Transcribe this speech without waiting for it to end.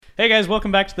Hey guys,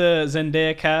 welcome back to the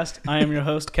Zendaya cast. I am your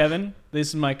host, Kevin. This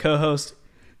is my co-host,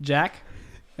 Jack,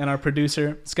 and our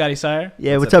producer, Scotty Sire.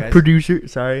 Yeah, what's up, producer?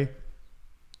 Sorry.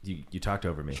 You talked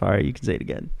over me. Sorry, you can say it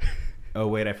again. Oh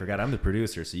wait, I forgot. I'm the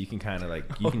producer, so you can kind of like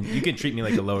you can treat me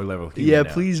like a lower level human. Yeah,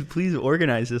 now. please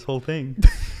organize this whole thing.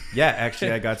 Yeah,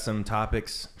 actually, I got some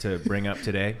topics to bring up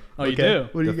today. Oh, you do?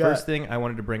 What do you The got? first thing I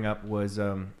wanted to bring up was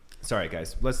sorry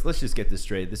guys, let's just get this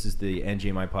straight. This is the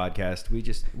NGMI podcast.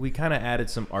 We kind of added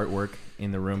some artwork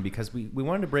in the room because we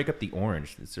wanted to break up the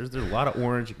orange. There's a lot of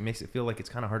orange. It makes it feel like it's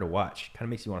kind of hard to watch. Kind of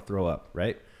makes you want to throw up,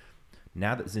 right?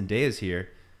 Now that Zendaya's here,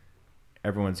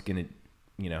 everyone's gonna,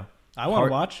 I want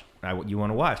to watch. You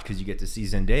want to watch because you get to see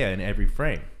Zendaya in every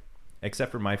frame,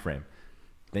 except for my frame.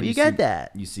 Then But you got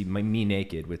that. You see me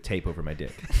naked with tape over my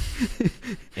dick.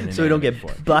 So we don't get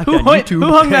form. blocked on YouTube. Who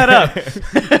hung that up?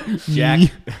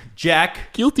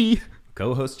 Jack, Guilty.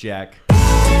 co-host Jack.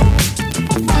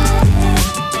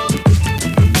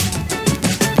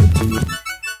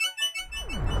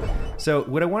 So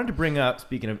what I wanted to bring up,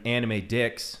 speaking of anime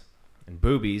dicks and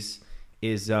boobies,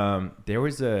 is there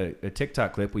was a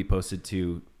TikTok clip we posted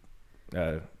to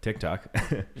TikTok.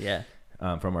 Yeah.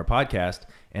 From our podcast,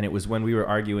 and it was when we were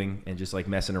arguing and just like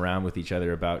messing around with each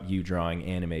other about you drawing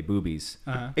anime boobies.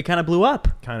 It kind of blew up.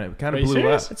 Kind of you blew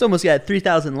serious? up. It's almost got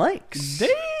 3,000 likes.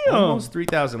 Damn. Almost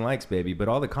 3,000 likes, baby. But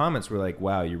all the comments were like,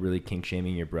 "Wow, you're really kink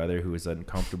shaming your brother, who is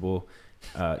uncomfortable,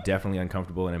 definitely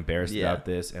uncomfortable and embarrassed about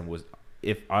this, and was."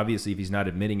 If he's not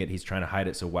admitting it, he's trying to hide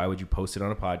it. So why would you post it on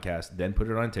a podcast, then put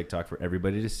it on TikTok for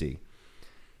everybody to see?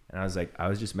 And I was like, I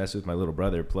was just messing with my little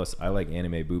brother. Plus, I like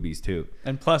anime boobies too.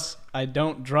 And plus, I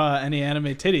don't draw any anime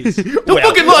titties. Don't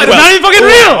fucking lie. It's not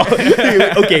even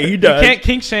fucking real. Okay, he does. You can't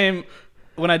kink shame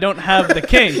when I don't have the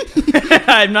kink.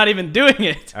 I'm not even doing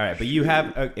it. All right, but you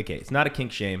have okay. It's not a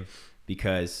kink shame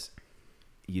because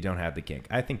you don't have the kink.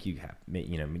 I think you have.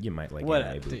 You might like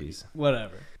Whatever, anime boobies.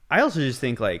 Whatever. I also just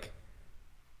think, like,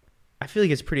 I feel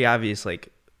like it's pretty obvious, like,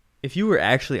 if you were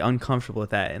actually uncomfortable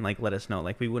with that and like let us know,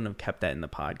 like we wouldn't have kept that in the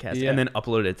podcast and then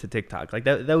uploaded it to TikTok. Like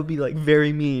that would be like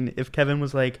very mean if Kevin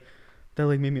was like, that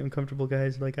like made me uncomfortable,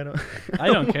 guys. Like I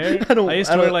don't care. I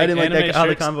used to wear like anime shirts. How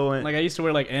the combo went. Like I used to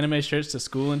wear like anime shirts to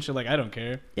school and shit. Like I don't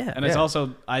care. Yeah. And it's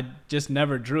also I just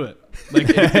never drew it. Like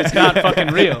it's not fucking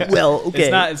real. Well, okay.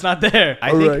 It's not there.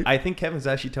 I think Kevin's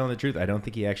actually telling the truth. I don't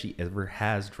think he actually ever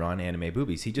has drawn anime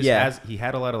boobies. He just has. He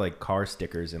had a lot of like car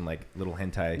stickers and like little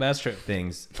hentai. That's true.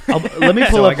 Things. Let me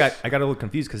pull so up. I got a little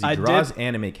confused because he draws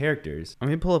anime characters. Let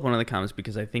me pull up one of the comments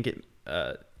because I think it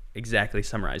exactly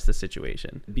summarized the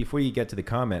situation. Before you get to the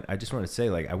comment, I just want to say,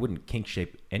 like, I wouldn't kink shame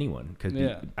anyone because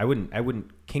I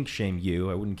wouldn't kink shame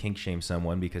you. I wouldn't kink shame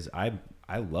someone because I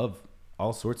love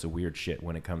all sorts of weird shit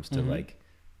when it comes to like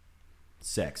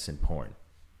sex and porn.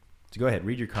 So go ahead,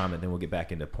 read your comment, then we'll get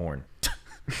back into porn.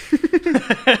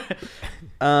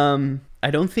 I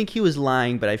don't think he was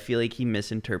lying, but I feel like he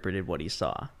misinterpreted what he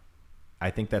saw.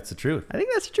 I think that's the truth. I think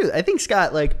that's the truth. I think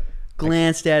Scott like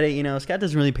glanced at it. Scott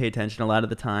doesn't really pay attention a lot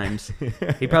of the times.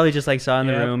 He probably just like saw it in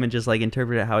the room and just like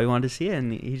interpreted it how he wanted to see it,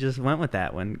 and he just went with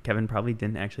that when Kevin probably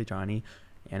didn't actually draw any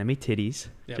anime titties,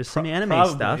 just some anime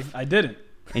stuff. I didn't.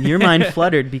 And your mind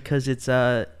fluttered because it's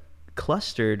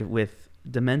clustered with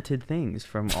demented things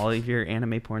from all of your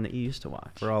anime porn that you used to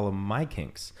watch. For all of my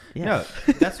kinks. Yeah. No,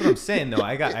 that's what I'm saying though.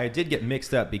 I did get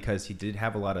mixed up because he did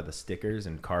have a lot of the stickers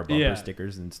and car bumper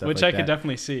stickers and stuff which like I could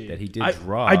definitely see. that he did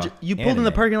draw. You pulled in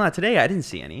the parking lot today. I didn't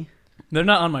see any. They're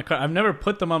not on my car. I've never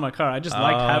put them on my car. I just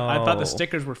I thought the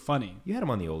stickers were funny. You had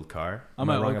them on the old car. On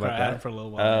my old car. I had them for a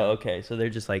little while. Oh, okay. So they're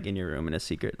just like in your room in a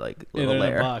secret like little they're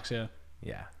lair. in a box, yeah.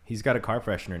 Yeah. He's got a car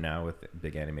freshener now with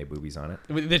big anime boobies on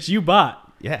it. That you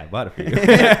bought. Yeah, I bought it for you.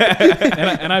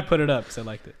 and I put it up because I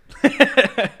liked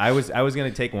it. I was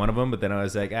gonna take one of them, but then I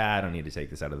was like, I don't need to take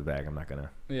this out of the bag. I'm not gonna.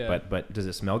 Yeah. But does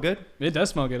it smell good? It does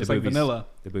smell good. It's like vanilla.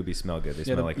 The boobies smell good. They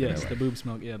smell like vanilla. Yes, the boobs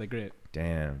smell. Yeah, they're great.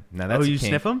 Damn. Now that's you a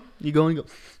kink. sniff them? You go and go.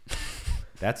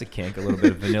 That's a kink. A little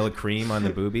bit of vanilla cream on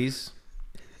the boobies.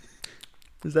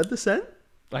 Is that the scent?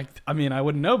 Like, I mean, I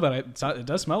wouldn't know, but it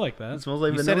does smell like that. It smells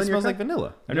like You vanilla. said it smells like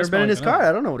vanilla. I've never been in his car.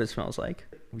 I don't know what it smells like.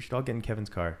 We should all get in Kevin's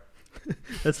car.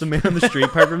 That's the man on the street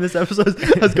part from this episode.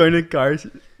 I was going to cars,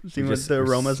 seeing what the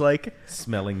aroma's like.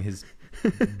 Smelling his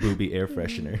booby air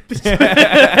freshener.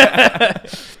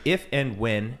 If and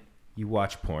when you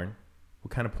watch porn,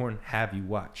 what kind of porn have you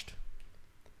watched?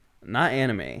 Not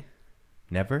anime.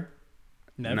 Never?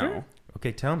 Never? No.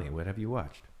 Okay, tell me. What have you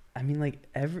watched? I mean, like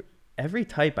every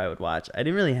type I would watch. I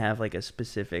didn't really have like a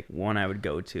specific one I would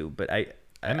go to, but I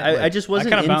just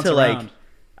wasn't into like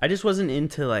I just wasn't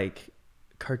into like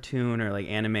cartoon or like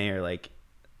anime or like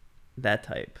that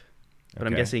type. But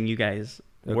I'm guessing you guys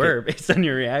were based on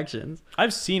your reactions.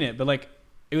 I've seen it, but like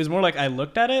it was more like I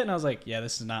looked at it and I was like, yeah,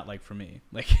 this is not like for me.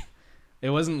 Like it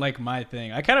wasn't like my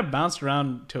thing. I kind of bounced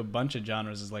around to a bunch of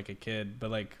genres as like a kid, but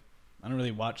like I don't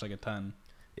really watch like a ton.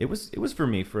 It was for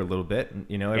me for a little bit,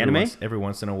 you know, Anime? every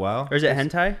once in a while. Or is it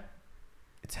hentai?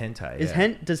 It's hentai.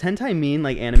 Does hentai mean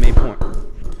like anime porn?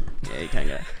 Yeah, you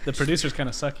kind of got it. The producer's kind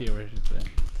of sucky over here today.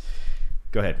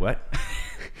 Go ahead. What?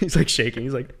 He's like shaking.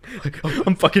 He's like,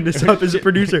 I'm fucking this up as a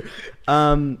producer.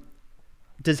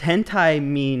 Does hentai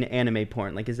mean anime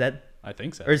porn? Like, is that? I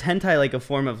think so. Or is hentai like a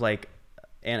form of like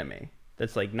anime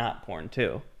that's like not porn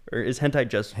too? Or is hentai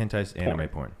just Hentai's porn? anime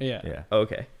porn. Yeah. Yeah. Oh,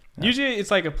 okay. Usually it's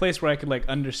like a place where I could like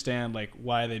understand like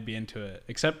why they'd be into it.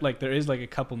 Except like there is like a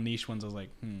couple niche ones I was like,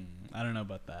 I don't know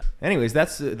about that. Anyways,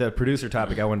 that's the producer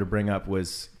topic I wanted to bring up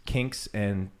was kinks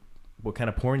and what kind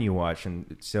of porn you watch.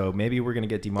 And so maybe we're going to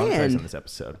get demonetized on this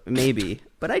episode. Maybe.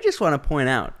 But I just want to point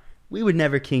out, we would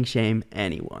never kink shame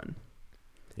anyone.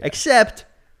 Yeah. Except,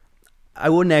 I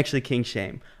wouldn't actually kink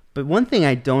shame. But one thing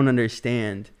I don't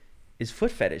understand is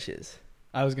foot fetishes.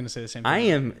 I was going to say the same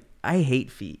thing. I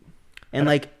hate feet. And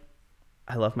like,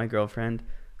 I love my girlfriend,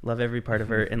 love every part of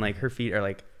her, and like her feet are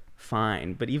like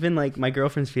fine. But even like my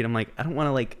girlfriend's feet, I'm like, I don't want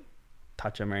to like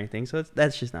touch them or anything. So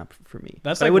that's just not for me.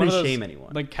 That's but like I wouldn't one of those, shame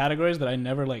anyone. like categories that I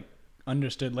never like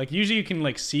understood. Like usually you can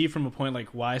like see from a point like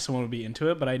why someone would be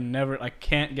into it, but I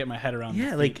can't get my head around the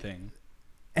feet like, thing.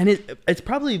 And it's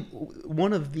probably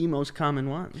one of the most common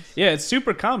ones. Yeah, it's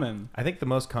super common. I think the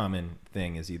most common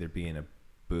thing is either being a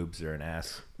boobs or an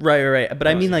ass. Right. But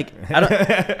I mean, like, I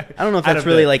don't know if that's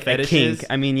really like a kink.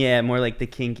 I mean, yeah, more like the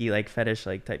kinky, like fetish,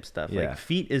 like type stuff. Yeah. Like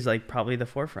feet is like probably the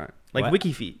forefront. Like What?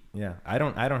 wiki feet. Yeah. I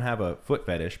don't have a foot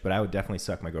fetish, but I would definitely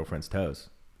suck my girlfriend's toes.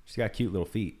 She's got cute little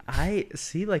feet. I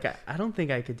see. Like, I don't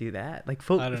think I could do that. Like,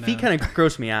 I don't feet know. kind of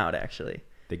gross me out, actually.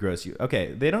 They gross you.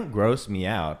 Okay, they don't gross me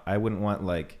out. I wouldn't want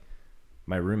like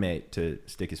my roommate to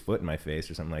stick his foot in my face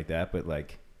or something like that. But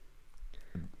like,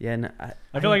 Yeah, no,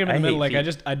 I feel like I'm in the hate middle. Like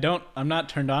feet. I'm not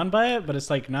turned on by it, but it's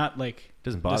like not like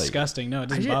doesn't bother disgusting. No, it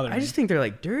doesn't bother me. I just think they're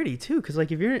like dirty too, because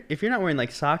like if you're not wearing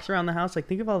like socks around the house, like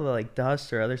think of all the like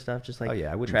dust or other stuff just like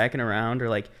I wouldn't. tracking around, or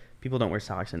like people don't wear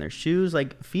socks in their shoes.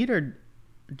 Like feet are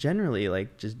generally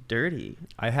like just dirty.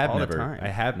 I have all the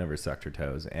time. never sucked her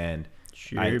toes, and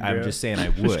Sure, I'm bro. just saying I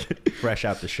would fresh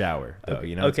out the shower though.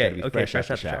 You know, it's gotta be fresh out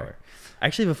the shower. I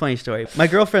actually have a funny story. My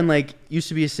girlfriend like used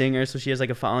to be a singer, so she has like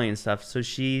a following and stuff. So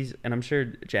she's, and I'm sure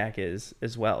Jack is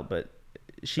as well, but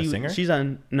A singer? she's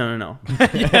on no.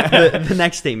 the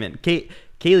next statement.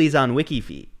 Kaylee's on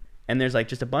WikiFeet, and there's like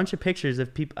just a bunch of pictures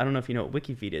of people. I don't know if you know what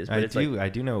WikiFeet is, but I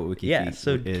do know what WikiFeet Yeah,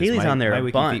 so is. Kaylee's on there My a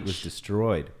WikiFeet bunch. was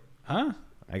destroyed. Huh?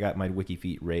 I got my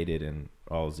WikiFeet rated and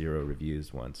all 0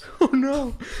 reviews once. Oh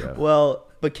no. So. Well,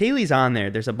 but Kaylee's on there.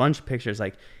 There's a bunch of pictures.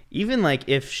 Like even like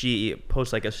if she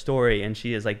posts like a story and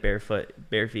she is like bare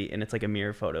feet, and it's like a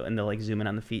mirror photo, and they'll like zoom in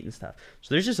on the feet and stuff.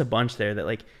 So there's just a bunch there that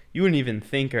like you wouldn't even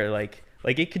think are like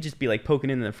it could just be like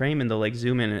poking in the frame, and they'll like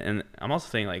zoom in. And I'm also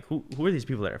thinking like who are these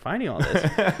people that are finding all this?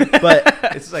 But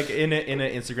It's like in an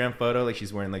Instagram photo, like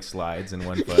she's wearing like slides in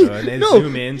one photo, and they No,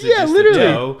 zoom in. So yeah, just literally.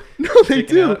 The toe no, they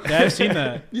sticking do. out. Yeah, I've seen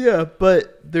that. Yeah,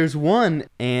 but there's one,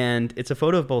 and it's a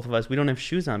photo of both of us. We don't have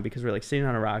shoes on because we're like sitting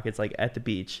on a rock. It's like at the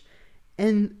beach,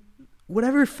 and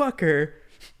whatever fucker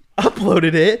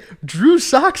uploaded it drew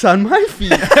socks on my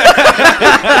feet.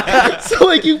 So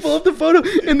like you pull up the photo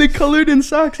and they colored in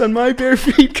socks on my bare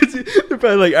feet because they're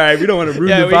probably like, all right, we don't want to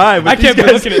ruin the vibe. I with can't these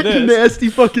be guys' looking at this. nasty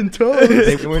fucking toes.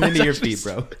 They weren't into your feet,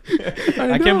 bro.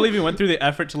 I can't believe he went through the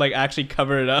effort to like actually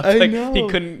cover it up. I Like know. he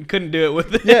couldn't do it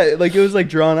with it. Yeah, like it was like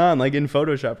drawn on like in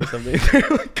Photoshop or something. They're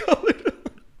like colored on.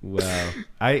 Wow.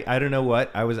 I don't know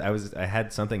what I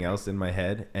had something else in my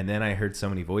head, and then I heard so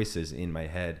many voices in my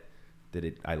head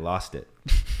that I lost it.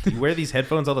 You wear these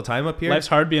headphones all the time up here? Life's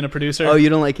hard being a producer. Oh, you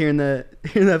don't like hearing that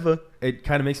It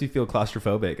kind of makes me feel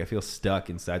claustrophobic. I feel stuck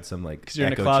inside some like 'Cause you're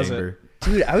in a echo closet. chamber.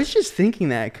 Dude, I was just thinking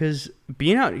that because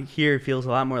being out here feels a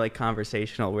lot more like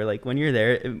conversational, where like when you're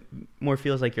there, it more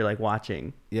feels like you're like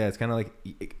watching. Yeah, it's kind of like,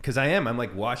 because I'm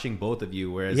like watching both of you,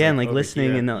 whereas Yeah, and, like, over listening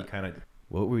here, and you kind of,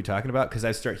 what were we talking about? Because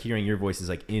I start hearing your voices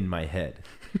like in my head.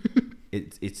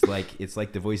 It's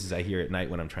like the voices I hear at night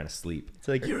when I'm trying to sleep. It's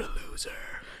like, You're a loser.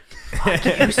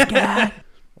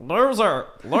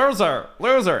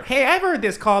 Loser. Hey, I've heard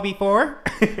this call before.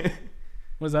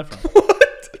 What's that from?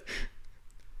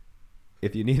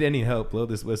 If you need any help, blow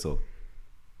this whistle.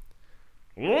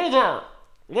 Loser.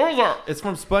 It's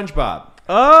from SpongeBob.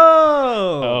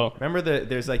 Oh. Remember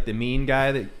there's like the mean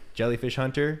guy, the jellyfish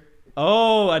hunter.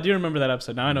 Oh, I do remember that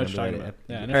episode. Now I know what you're Remember talking that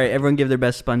about. Yeah. I all know. right, everyone give their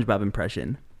best SpongeBob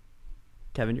impression.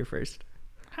 Kevin, you're first.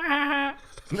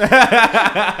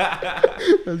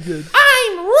 That was good.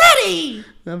 I'm ready.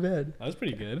 Not bad. That was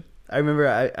pretty good. I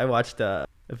remember I watched a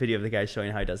video of the guy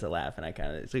showing how he does a laugh, and I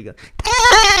kind of so he goes.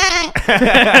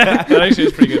 That actually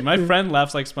is pretty good. My friend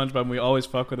laughs like SpongeBob, and we always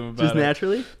fuck with him about Just it.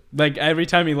 naturally. Like every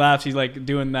time he laughs, he's like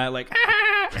doing that, like.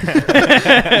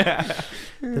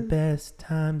 The best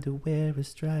time to wear a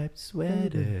striped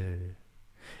sweater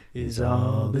is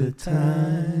all the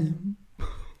time.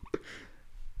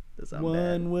 That's not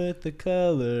One bad. with the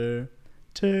color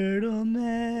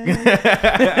turtleneck.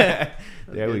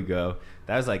 There we go.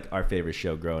 That was like our favorite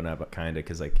show growing up, kind of,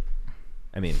 because like,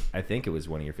 I mean, I think it was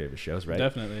one of your favorite shows, right?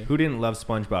 Definitely. Who didn't love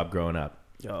SpongeBob growing up?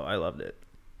 Oh, I loved it.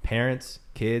 Parents,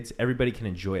 kids, everybody can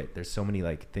enjoy it. There's so many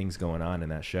like things going on in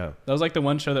that show. That was like the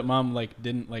one show that mom like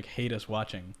didn't like hate us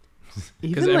watching.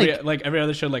 Because Even every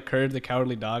other show, like Courage the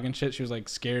Cowardly Dog and shit, she was like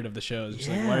scared of the shows. She's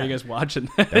like, why are Yeah. you guys watching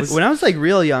this? when I was like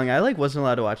real young, I like wasn't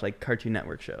allowed to watch like Cartoon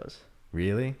Network shows.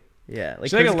 Really? Yeah, like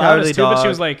She like Courage the allowed us Cowardly to, but she Dog,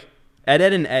 was like, Ed,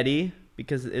 Ed and Eddie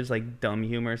because it was like dumb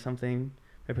humor or something.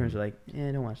 My parents were like,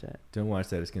 "Yeah, don't watch that." Don't watch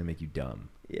that. It's gonna make you dumb.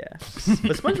 Yeah,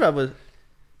 but SpongeBob was.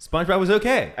 SpongeBob was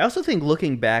okay. I also think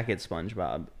looking back at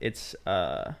SpongeBob, it's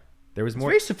There was it's more.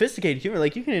 very sophisticated humor.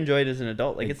 Like you can enjoy it as an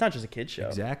adult. Like it's not just a kid show.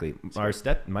 Exactly. My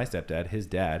stepdad, his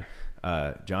dad,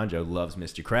 John Joe loves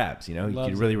Mr. Krabs. You know, you Loves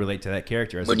can really relate to that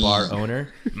character as a bar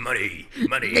owner. Money. Hey,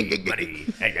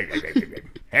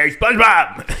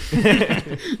 SpongeBob.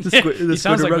 he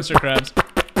sounds like Mr. Krabs.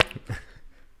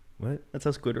 What? That's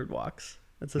how Squidward walks.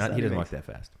 That's the Not, sound he doesn't makes. walk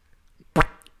that fast.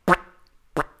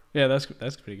 Yeah, that's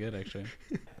pretty good actually.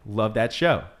 Love that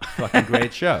show. Fucking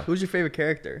great show. Who's your favorite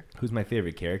character? Who's my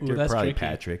favorite character? Ooh, that's Probably tricky.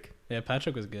 Patrick. Yeah,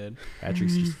 Patrick was good.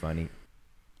 Patrick's just funny.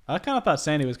 I kind of thought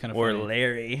Sandy was kind of Or funny.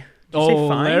 Larry? Oh,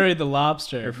 Larry the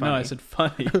Lobster. Or No, funny? I said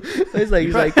funny. he's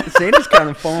like Sandy's kind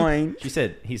of fine. He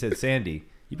said Sandy.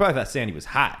 You probably thought Sandy was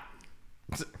hot.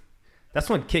 That's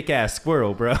one kick-ass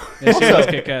squirrel, bro. Yeah, she was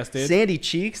Also, kick-ass, dude. Sandy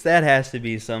Cheeks, that has to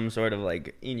be some sort of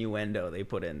like innuendo they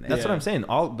put in there. That's what Yeah. I'm saying.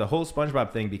 The whole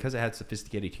SpongeBob thing, because it had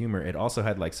sophisticated humor, it also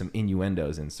had like some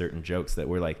innuendos and certain jokes that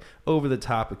were like over the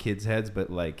top of kids' heads. But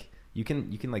like you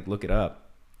can like look it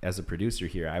up. As a producer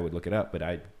here, I would look it up, but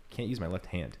I can't use my left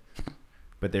hand.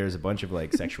 But there's a bunch of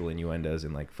like sexual innuendos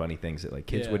and like funny things that like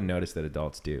kids Yeah. wouldn't notice that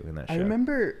adults do in that show. I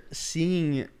remember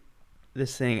seeing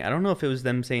this thing. I don't know if it was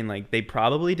them saying like they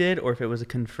probably did or if it was a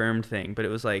confirmed thing, but it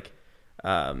was like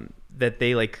that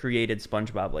they like created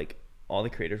SpongeBob, like all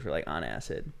the creators were like on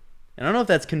acid. And I don't know if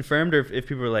that's confirmed or if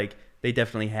people were like they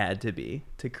definitely had to be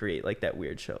to create like that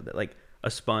weird show that like a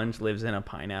sponge lives in a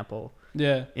pineapple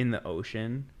Yeah. in the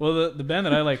ocean. Well, the band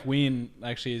that I like, Ween,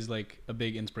 actually is like a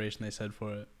big inspiration. They said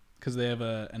for it because they have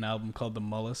an album called The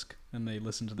Mollusk, and they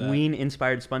listen to that. Ween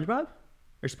inspired SpongeBob,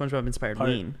 or SpongeBob inspired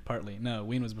Ween? Partly. No,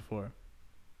 Ween was before.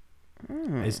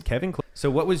 Hmm. Is Kevin?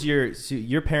 So what was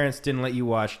your parents didn't let you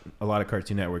watch a lot of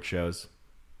Cartoon Network shows?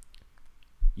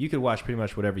 You could watch pretty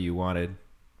much whatever you wanted,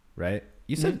 right?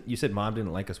 You said mom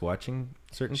didn't like us watching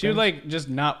certain She things? would like just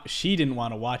not. She didn't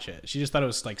want to watch it. She just thought it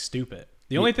was like stupid.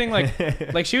 The only thing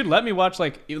like she would let me watch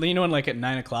like when like at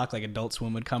 9 o'clock like Adult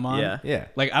Swim would come on. Yeah. Yeah.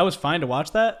 Like I was fine to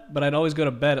watch that, but I'd always go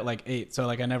to bed at like 8, so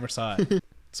like I never saw it.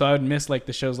 So I would miss like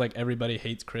the shows like Everybody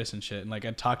Hates Chris and shit, and like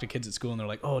I'd talk to kids at school and they're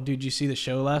like, "Oh, dude, did you see the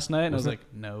show last night?" And I was Wasn't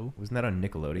like, "No, Wasn't that on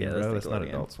Nickelodeon, Yeah, bro? that's That's not Nickelodeon.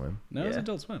 Adult Swim. no, it's Yeah.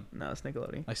 Adult Swim." No, it's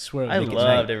Nickelodeon. I swear. I It was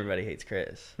loved Everybody Hates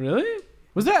Chris. Really?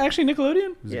 Was that actually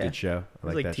Nickelodeon? It was Yeah. a good show. I It was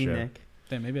like like that Teen show. Nick.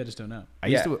 Damn, maybe I just don't know. I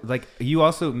used to like. You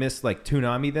also missed like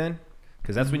Toonami then,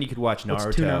 because that's when you could watch What's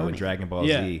Naruto Toonami? and Dragon Ball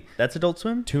Yeah. Z. That's Adult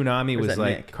Swim? Toonami Or is was that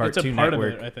like Nick? Cartoon It's a part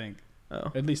Network. of it, I think. Oh.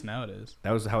 At least now it is.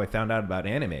 That was how I found out about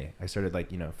anime. I started like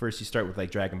first you start with like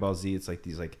Dragon Ball Z. It's like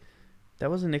these like That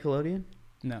wasn't Nickelodeon?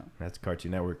 No. that's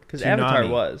Cartoon Network. Because Toonami. Avatar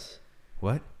was.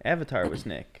 What? Avatar was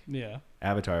Nick. Yeah.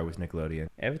 Avatar was Nickelodeon.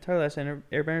 Avatar Last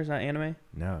Airbender is not anime?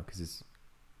 No, because it's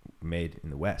made in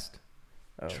the West.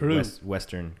 Oh. True.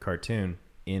 Western cartoon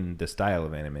in the style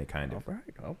of anime, kind of. All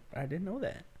right. Oh, I didn't know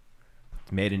that.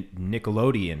 It's made in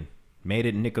Nickelodeon.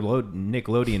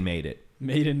 Nickelodeon made it.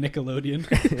 Made in Nickelodeon.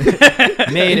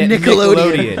 Made it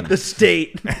Nickelodeon. the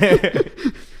state.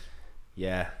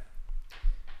 Yeah.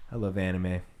 I love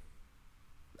anime.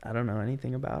 I don't know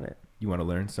anything about it. You want to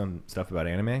learn some stuff about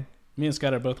anime? Me and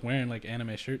Scott are both wearing like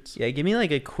anime shirts. Yeah, give me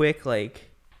like a quick,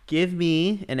 give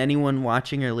me and anyone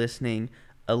watching or listening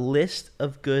a list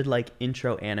of good,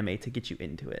 intro anime to get you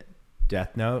into it.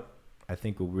 Death Note. I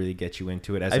think will really get you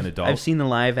into it as an adult. I've seen the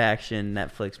live action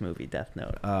Netflix movie Death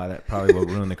Note. That probably will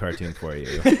ruin the cartoon for you.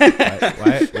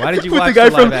 Why did you watch the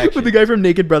live action? with the guy from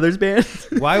Naked Brothers Band?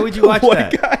 Why would you watch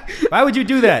that? Guy. Why would you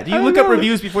do that? Do you look up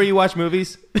reviews before you watch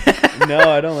movies? No,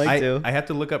 I don't like to. I have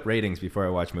to look up ratings before I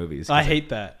watch movies. I hate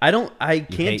that. I can't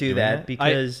hate do doing that that?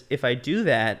 because if I do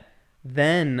that,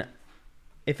 then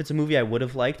if it's a movie I would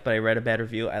have liked, but I read a bad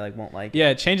review, I won't like it. Yeah,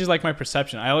 it changes like my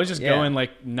perception. I always just go Yeah. in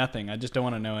like nothing. I just don't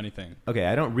want to know anything. Okay,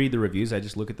 I don't read the reviews. I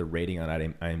just look at the rating on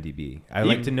IMDb. I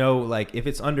like to know, like, if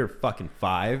it's under fucking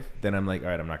 5, then I'm like, all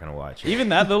right, I'm not gonna watch it. Even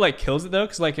that though, like, kills it though,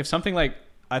 because like if something like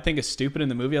I think is stupid in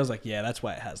the movie, I was like, yeah, that's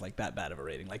why it has like that bad of a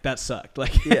rating. Like that sucked.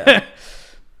 Like, Yeah.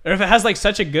 or if it has like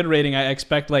such a good rating, I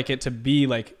expect like it to be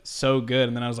like so good,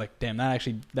 and then I was like, damn, that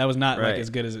was not like Right. as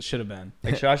good as it should have been.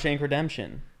 Like Shawshank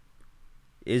Redemption.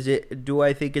 Do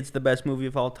I think it's the best movie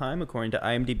of all time according to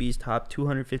IMDb's top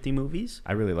 250 movies?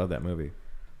 I really love that movie.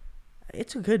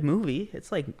 It's a good movie.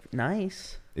 It's like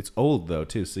nice. It's old though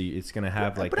too, so it's gonna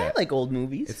have like but that. I like old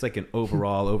movies. It's like an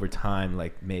overall over time,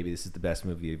 like maybe this is the best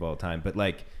movie of all time. But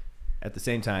like at the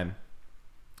same time,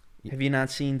 Have you not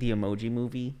seen the Emoji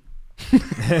Movie?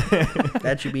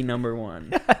 That should be number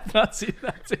 1. I've not seen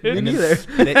that too. Me neither.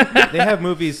 they have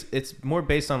movies. It's more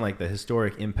based on like the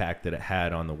historic impact that it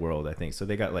had on the world, I think. So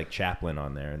they got like Chaplin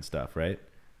on there and stuff, right?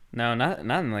 No, not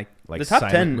in like Like the top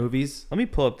silent 10 movies. Let me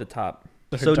pull up the top.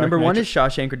 The So Dark number 1 Knight. is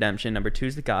Shawshank Redemption. Number 2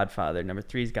 is The Godfather. Number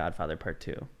 3 is Godfather Part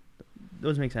 2.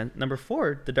 Those make sense. Number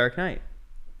 4, The Dark Knight.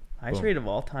 Highest Boom. rate of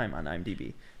all time on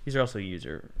IMDb. These are also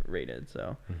user rated.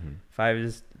 So Mm-hmm. 5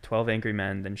 is 12 Angry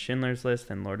Men, then Schindler's List,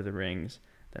 then Lord of the Rings,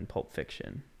 then Pulp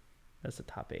Fiction. That's the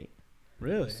top 8.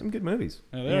 Really? Some good movies.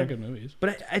 No, they Yeah. are good movies.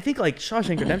 But I think like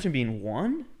Shawshank Redemption being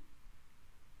 1,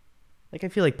 like I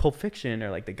feel like Pulp Fiction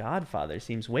or like The Godfather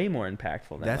seems way more impactful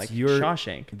than That's like your-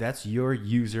 Shawshank. That's your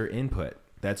user input.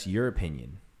 That's your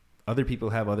opinion. Other people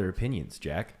have other opinions,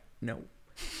 Jack. No.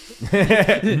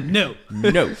 No.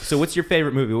 No. So what's your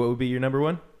favorite movie? What would be your number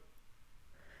 1?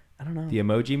 I don't know. The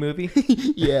Emoji Movie?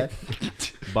 Yeah.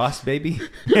 Boss Baby?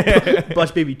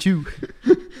 Boss Baby 2.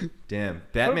 Damn.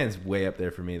 Batman's way up there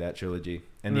for me, that trilogy.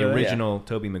 And the Really? original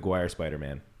Tobey Maguire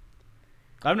Spider-Man.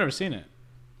 I've never seen it.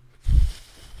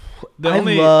 I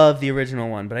love the original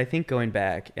one, but I think going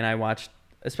back and I watched,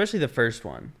 especially the first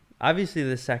one. Obviously,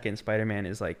 the second Spider-Man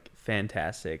is like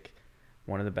fantastic,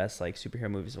 one of the best like superhero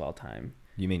movies of all time.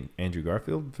 You mean Andrew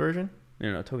Garfield version?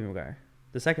 No, Tobey Maguire.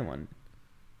 The second one,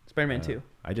 Spider-Man 2.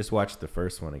 I just watched the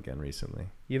first one again recently.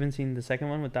 You haven't seen the second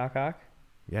one with Doc Ock?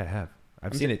 Yeah, I have.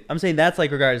 I've seen it. I'm saying that's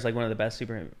like regarded as like one of the best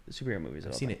superhero movies.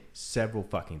 I've seen it several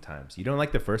fucking times. You don't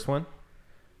like the first one?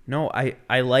 No,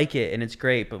 I like it and it's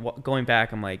great, but going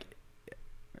back, I'm like,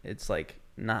 it's like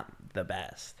not the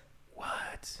best.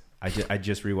 What? I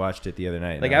just rewatched it the other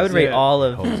night. Like and I would was rate like, all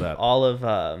it holds up.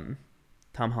 of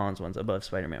Tom Holland's ones above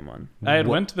Spider-Man 1. I had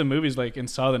went to the movies like and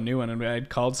saw the new one, and I had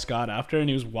called Scott after, and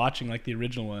he was watching like the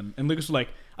original one, and Lucas was like,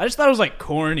 I just thought it was like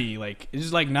corny, like it's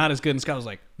just like not as good. And Scott was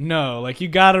like, no, like you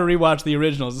gotta rewatch the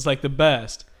originals. It's like the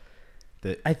best.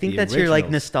 I think The that's your like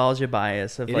originals. nostalgia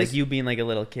bias of It like is- you being like a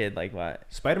little kid, like what?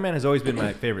 Spider-Man has always been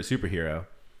my favorite superhero,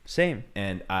 Same.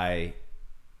 and I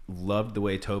loved the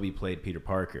way Tobey played Peter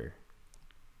Parker.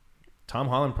 Tom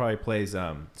Holland probably plays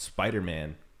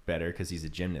Spider-Man better because he's a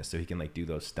gymnast, so he can like do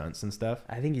those stunts and stuff.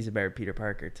 I think he's a better Peter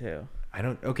Parker too.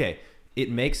 Okay, it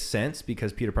makes sense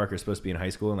because Peter Parker is supposed to be in high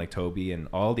school, and like Tobey and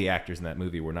all the actors in that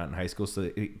movie were not in high school.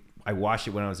 So I watched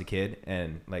it when I was a kid,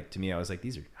 and like to me, I was like,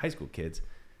 these are high school kids,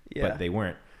 Yeah. but they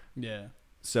weren't. Yeah.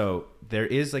 So there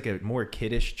is like a more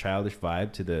kiddish, childish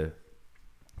vibe to the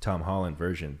Tom Holland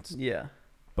versions. Yeah.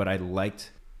 But I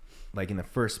liked, like in the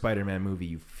first Spider-Man movie,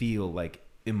 you feel like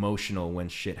emotional when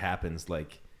shit happens,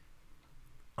 like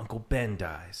Uncle Ben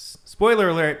dies. Spoiler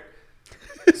alert.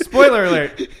 Spoiler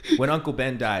alert. When Uncle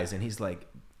Ben dies and he's like,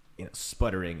 you know,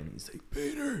 sputtering and he's like,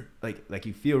 Peter. Like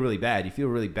you feel really bad. You feel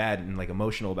really bad and like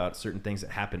emotional about certain things that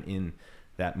happen in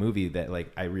that movie that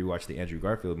like I rewatched the Andrew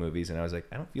Garfield movies and I was like,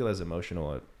 I don't feel as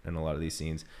emotional in a lot of these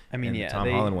scenes. I mean, and yeah, the Tom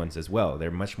Holland ones as well. They're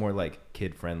much more like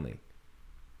kid friendly.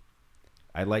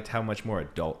 I liked how much more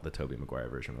adult the Tobey Maguire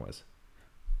version was.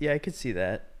 Yeah, I could see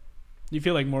that. You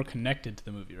feel like more connected to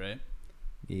the movie, right?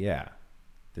 Yeah.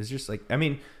 There's just like, I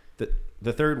mean,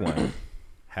 the third one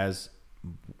has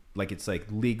like, it's like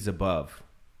leagues above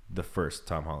the first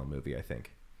Tom Holland movie, I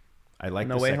think. I like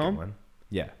No the Way second Home? one.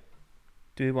 Yeah.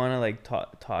 Do we want to like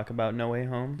talk about No Way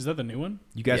Home? Is that the new one?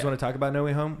 You guys Yeah. want to talk about No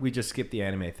Way Home? We just skipped the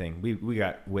anime thing. We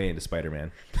got way into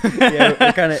Spider-Man. Yeah,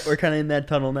 we're kind of in that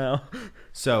tunnel now.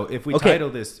 So if we Okay. title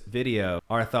this video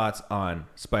our thoughts on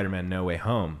Spider-Man No Way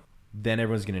Home, then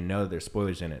everyone's going to know that there's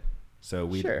spoilers in it. So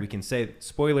we Sure. we can say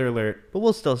spoiler alert. But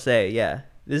we'll still say, yeah,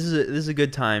 this is a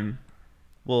good time.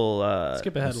 We'll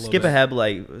Skip ahead a little skip bit. ahead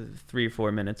like 3 or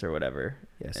 4 minutes or whatever.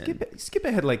 Yeah, And- skip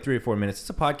ahead like 3 or 4 minutes. It's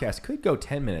a podcast. Could go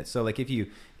 10 minutes. So like if you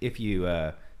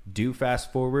do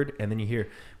fast forward and then you hear,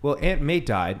 well, Aunt May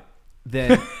died,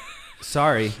 then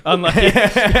sorry. Unlucky.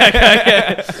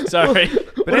 Sorry.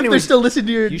 What if anyway, they're still listening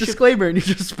to your you should- disclaimer and you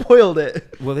just spoiled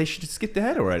it? Well, they should have skipped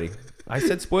ahead already. I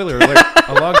said spoiler alert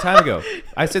a long time ago.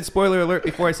 I said spoiler alert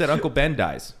before I said Uncle Ben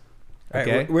dies. All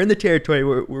Okay. right, we're in the territory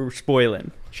where we're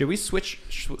spoiling. Should we switch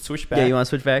back? Yeah, you want to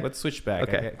switch back? Let's switch back.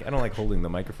 Okay. I don't like holding the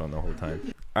microphone the whole time.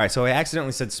 All right, so I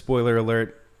accidentally said spoiler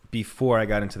alert before I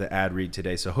got into the ad read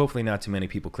today, so hopefully not too many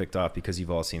people clicked off because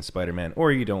you've all seen Spider-Man,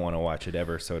 or you don't want to watch it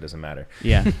ever, so it doesn't matter.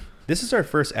 Yeah. This is our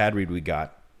first ad read we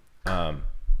got. My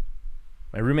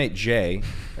roommate Jay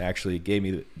actually gave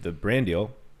me the brand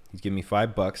deal. He's giving me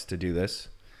 $5 to do this.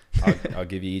 I'll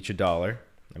give you each $1.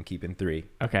 I'm keeping 3.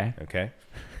 Okay. Okay.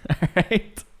 All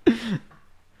right.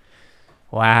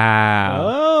 Wow.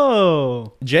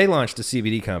 Oh. Jay launched a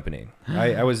CBD company.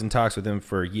 I was in talks with him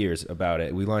for years about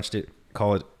it. We launched it, we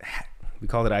called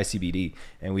it ICBD,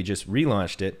 and we just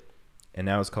relaunched it, and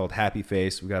now it's called Happy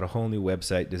Face. We got a whole new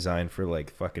website designed for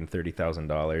like fucking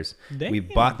 $30,000. Damn. We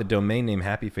bought the domain name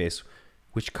Happy Face,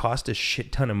 which cost a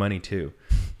shit ton of money too.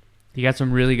 You got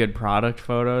some really good product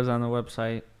photos on the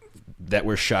website. That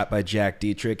were shot by Jack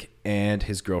Dietrich and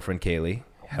his girlfriend Kaylee.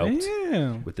 Helped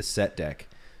Damn. with the set deck.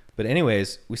 But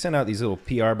anyways, we sent out these little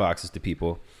PR boxes to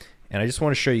people, and I just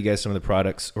want to show you guys some of the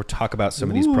products or talk about some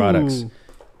of these products. Ooh.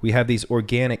 We have these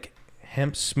organic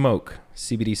hemp smoke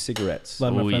CBD cigarettes. A lot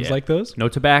of my Oh, friends yeah. like those. No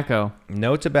tobacco.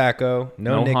 No tobacco,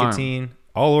 no No harm. nicotine,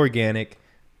 all organic.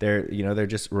 They're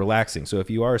just relaxing. So if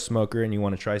you are a smoker and you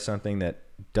want to try something that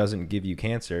doesn't give you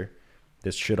cancer,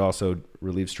 this should also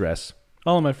relieve stress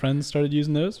All of my friends started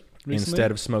using those recently. instead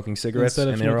of smoking cigarettes, Instead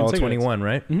of and they're all smoking 21,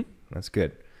 right? Mhm. That's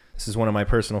good. This is one of my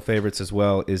personal favorites as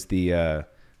well. Is the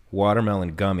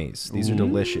watermelon gummies. These are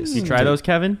delicious. You try those,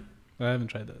 Kevin? I haven't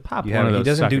tried those. Pop You one of haven't-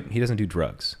 those. he doesn't do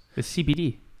drugs. It's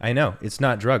CBD. I know it's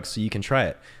not drugs, so you can try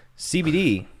it.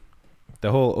 CBD,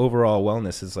 the whole overall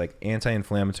wellness is like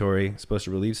anti-inflammatory, supposed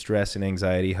to relieve stress and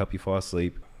anxiety, help you fall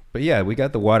asleep. But yeah, we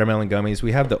got the watermelon gummies.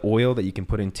 We have the oil that you can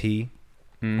put in tea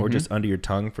or just under your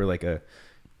tongue for like a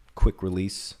quick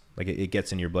release. Like it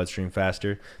gets in your bloodstream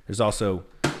faster. There's also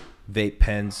vape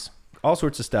pens, all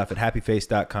sorts of stuff at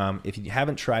happyface.com. If you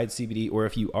haven't tried CBD, or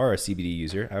if you are a CBD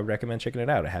user, I would recommend checking it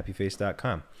out at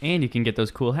happyface.com. And you can get those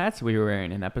cool hats we were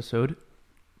wearing in episode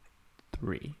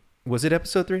 3. Was it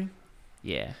episode 3?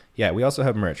 Yeah. Yeah, we also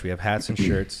have merch. We have hats and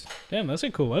shirts. Damn, that's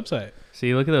a cool website.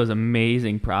 See, look at those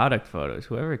amazing product photos.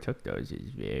 Whoever took those is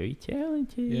very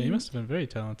talented. Yeah, you must have been very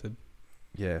talented.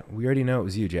 Yeah, we already know it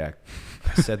was you, Jack.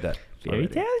 I said that. Very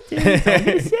already. talented. That's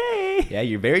all to say. Yeah,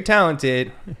 you're very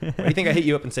talented. Why do you think I hit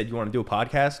you up and said you want to do a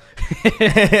podcast?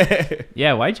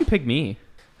 Yeah, why'd you pick me?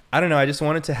 I don't know. I just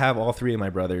wanted to have all 3 of my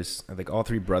brothers, like all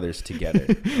 3 brothers together on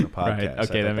a podcast. Right, I okay, thought that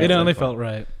was makes It sense. only fun. felt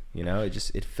right. You know,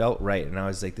 it felt right. And I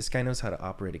was like, this guy knows how to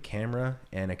operate a camera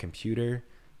and a computer.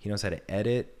 He knows how to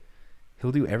edit.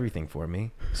 He'll do everything for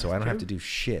me, so I don't have to do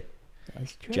shit.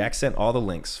 That's true. Jack sent all the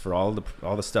links for all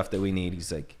the stuff that we need.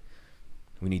 He's like,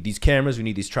 we need these cameras, we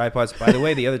need these tripods. By the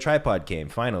way, the other tripod came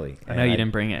finally. I know you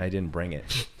didn't bring it. I didn't bring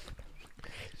it.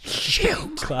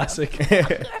 Classic.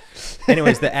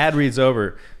 Anyways, the ad reads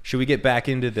over. Should we get back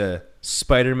into the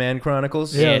Spider-Man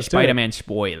Chronicles? Yeah, Yeah, let's do it. Spider-Man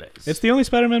spoilers. It's the only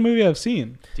Spider-Man movie I've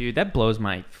seen. Dude, that blows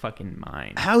my fucking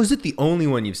mind. How is it the only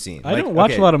one you've seen? I don't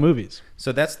watch a lot of movies.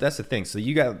 So that's the thing. So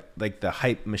you got like the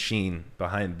hype machine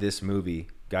behind this movie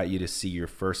got you to see your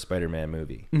first Spider-Man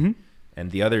movie, Mm-hmm.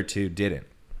 and the other 2 didn't.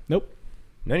 Nope.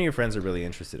 None of your friends are really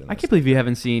interested in this. I can't believe you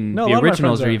haven't seen No, a the lot of my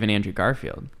originals or friends are. even Andrew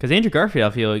Garfield. Because Andrew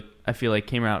Garfield, I feel like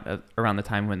came out around the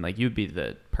time when like you'd be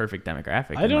the perfect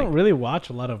demographic. I and, don't like, really watch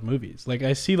a lot of movies. Like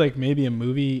I see like maybe a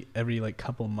movie every like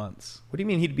couple months. What do you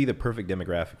mean he'd be the perfect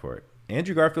demographic for it?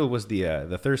 Andrew Garfield was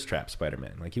the thirst trap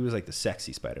Spider-Man. Like he was like the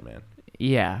sexy Spider-Man.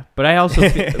 Yeah, but I also,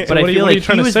 but So I what are you feel like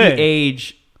trying he to was say? the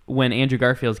age when Andrew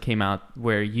Garfield's came out,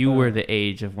 where you were the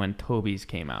age of when Tobey's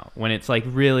came out. When it's like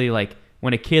really like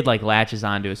when a kid like latches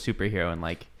onto a superhero and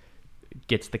like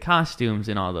gets the costumes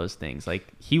and all those things. Like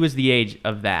he was the age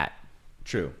of that.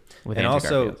 True. With And Andrew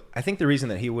also, Garfield. I think the reason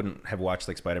that he wouldn't have watched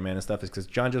like Spider-Man and stuff is because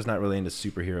John Joe's not really into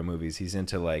superhero movies. He's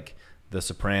into like The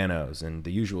Sopranos and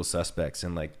The Usual Suspects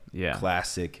and like Yeah.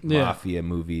 classic Yeah. mafia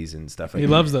movies and stuff like He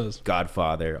that. loves those.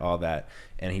 Godfather, all that.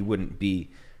 And he wouldn't be.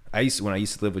 When I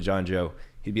used to live with John Joe,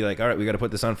 he'd be like, "All right, we got to put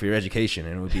this on for your education,"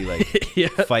 and it would be like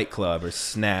Fight Club or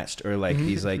Snatched or like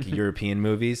these like European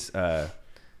movies,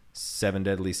 7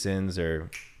 Deadly Sins or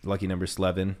Lucky Number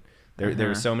 11. There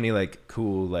were so many like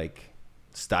cool like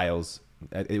styles.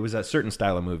 It was a certain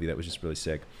style of movie that was just really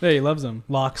sick. Yeah, he loves them.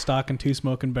 Lock, Stock, and Two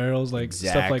Smoking Barrels, like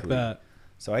stuff like that.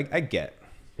 So I get.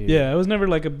 Dude. Yeah, I was never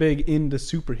like a big into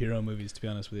superhero movies, to be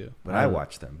honest with you. But I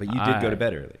watched them. But you did go to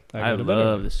bed early. I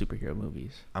love the superhero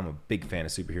movies. I'm a big fan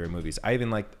of superhero movies. I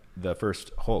even liked the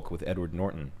first Hulk with Edward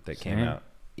Norton that came out,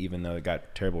 even though it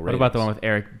got terrible ratings. What about the one with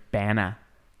Eric Bana?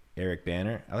 Eric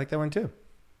Banner? I like that one too.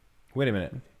 Wait a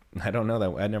minute. I don't know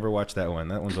that. I never watched that one.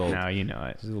 That one's old. No, you know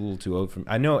it. This is a little too old for me.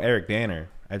 I know Eric Banner.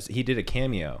 He did a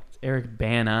cameo. It's Eric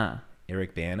Bana.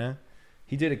 Eric Bana?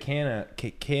 He did a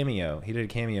cameo. He did a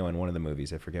cameo in one of the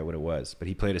movies. I forget what it was, but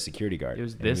he played a security guard. It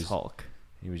was this Hulk.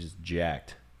 He was just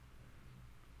jacked.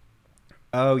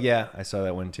 Oh yeah, I saw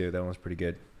that one too. That one was pretty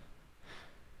good.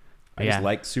 I just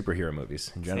like superhero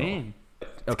movies in general. Same.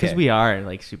 Because we are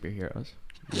like superheroes.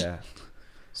 Yeah.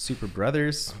 Super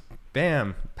Brothers.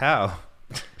 Bam. Pow.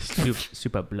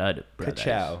 Super Blood Brothers.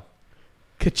 Ka-chow.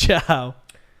 Ka-chow.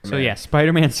 So yeah,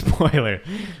 Spider-Man spoiler.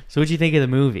 So what'd you think of the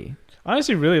movie? I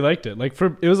honestly really liked it. Like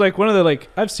it was like one of the like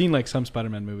I've seen like some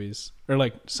Spider-Man movies or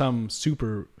like some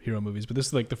superhero movies, but this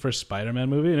is like the first Spider-Man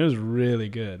movie, and it was really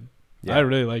good. Yeah. I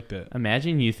really liked it.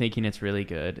 Imagine you thinking it's really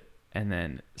good, and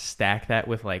then stack that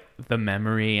with like the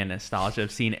memory and nostalgia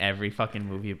of seeing every fucking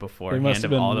movie beforehand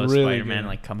of all those really Spider-Man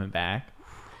like coming back.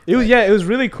 It was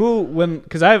really cool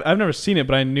because I've never seen it,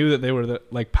 but I knew that they were the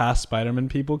like past Spider-Man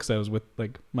people because I was with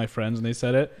like my friends and they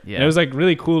said it. Yeah, and it was like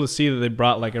really cool to see that they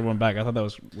brought like everyone back. I thought that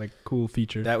was like cool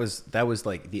feature. That was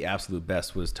like the absolute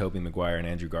best was Tobey Maguire and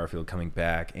Andrew Garfield coming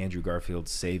back. Andrew Garfield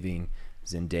saving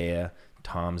Zendaya,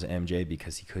 Tom's MJ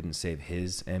because he couldn't save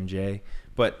his MJ,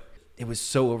 but it was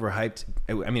so overhyped.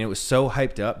 I mean, it was so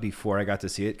hyped up before I got to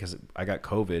see it because I got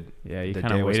COVID. Yeah, you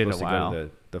kind of waited a while. To go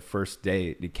the first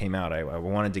day it came out, I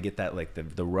wanted to get that like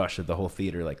the rush of the whole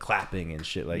theater like clapping and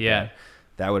shit like that.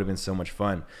 That would have been so much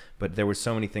fun. But there were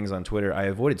so many things on Twitter. I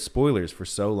avoided spoilers for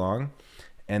so long,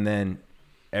 and then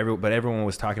everyone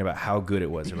was talking about how good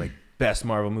it was. They're like, best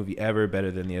Marvel movie ever,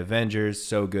 better than the Avengers,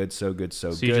 so good, so good, so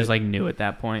good. So you just like knew at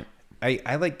that point.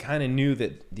 I like kind of knew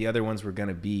that the other ones were going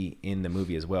to be in the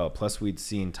movie as well. Plus, we'd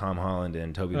seen Tom Holland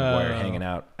and Tobey Maguire hanging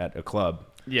out at a club.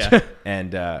 Yeah.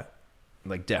 And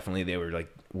like definitely they were like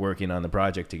working on the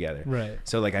project together. Right.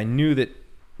 So like I knew that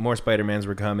more Spider-Mans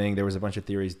were coming. There was a bunch of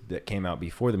theories that came out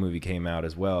before the movie came out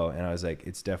as well. And I was like,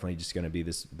 it's definitely just going to be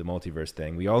the multiverse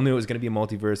thing. We all knew it was going to be a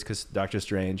multiverse because Doctor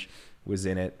Strange was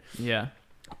in it. Yeah.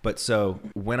 But so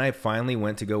when I finally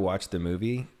went to go watch the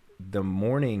movie, the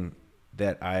morning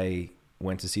that I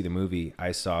went to see the movie,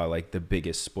 I saw like the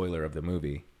biggest spoiler of the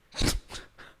movie.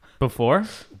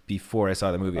 Before I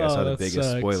saw the movie, I saw the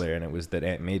biggest spoiler, and it was that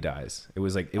Aunt May dies. It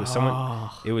was someone.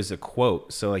 It was a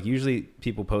quote. So like usually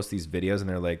people post these videos and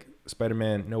they're like,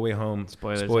 Spider-Man No Way Home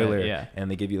spoiler,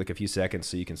 and they give you like a few seconds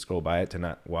so you can scroll by it to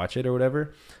not watch it or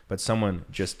whatever. But someone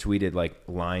just tweeted like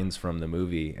lines from the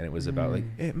movie, and it was about like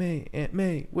Aunt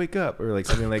May, wake up, or like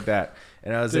something like that.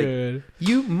 And I was like,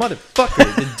 you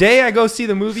motherfucker! The day I go see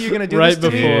the movie, you're gonna do this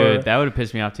to me? Dude, that would have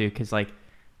pissed me off too, because like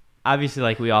obviously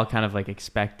like we all kind of like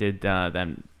expected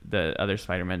the other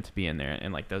Spider-Man to be in there,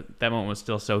 and like that one was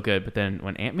still so good. But then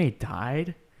when Aunt May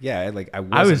died. Yeah,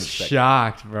 I was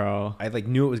shocked, bro. I like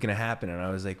knew it was gonna happen, and I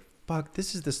was like, "Fuck,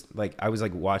 this is this." Like, I was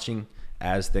like watching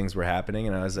as things were happening,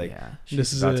 and I was like,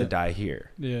 "She's about to die here."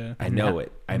 Yeah, I know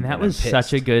it. And that was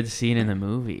such a good scene in the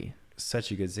movie. Such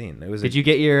a good scene. It was. Did you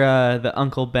get your the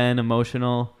Uncle Ben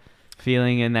emotional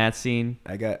feeling in that scene?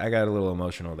 I got a little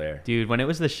emotional there, dude. When it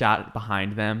was the shot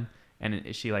behind them,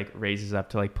 and she like raises up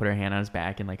to like put her hand on his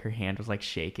back, and like her hand was like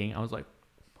shaking. I was like,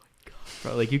 "Oh my god,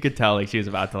 bro!" Like you could tell like she was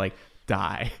about to like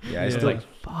die. Yeah, I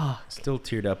still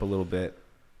teared up a little bit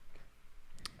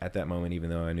at that moment, even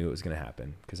though I knew it was going to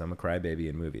happen, because I'm a crybaby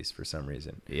in movies for some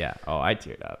reason. Yeah. Oh, I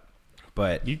teared up.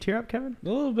 But you tear up, Kevin? A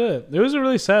little bit. It was a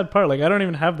really sad part. Like I don't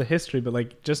even have the history, but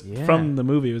like just from the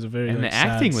movie, it was a very and like, the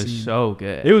acting was so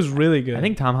good. It was really good. I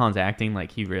think Tom Holland's acting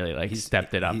like he really like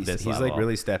stepped it up. He's like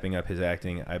really stepping up his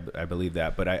acting. I believe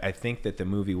that, but I think that the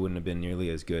movie wouldn't have been nearly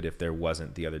as good if there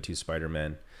wasn't the other two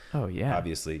Spider-Men. Oh yeah,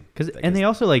 obviously. And they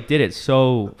also like did it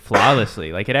so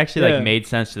flawlessly. Like it actually like made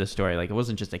sense to the story. Like it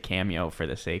wasn't just a cameo for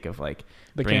the sake of like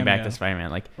bringing back the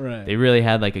Spider-Man. Like they really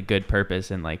had like a good purpose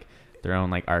and like their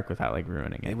own like arc without like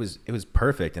ruining it. It was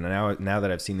perfect. And now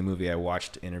that I've seen the movie, I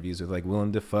watched interviews with like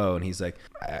Willem Dafoe, and he's like,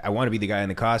 I want to be the guy in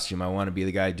the costume. I want to be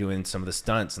the guy doing some of the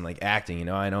stunts and like acting. You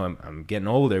know, I know I'm getting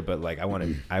older, but like I want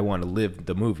to live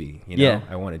the movie. You know,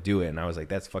 I want to do it. And I was like,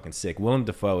 that's fucking sick. Willem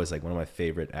Dafoe is like one of my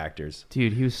favorite actors.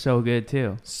 Dude, he was so good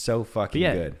too. So fucking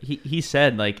good. He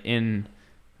said like in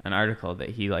an article that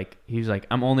he was like,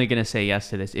 I'm only gonna say yes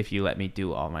to this if you let me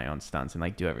do all my own stunts and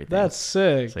like do everything. That's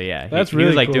sick. So yeah, that's he really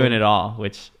was like cool. doing it all,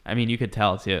 which I mean you could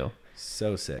tell too.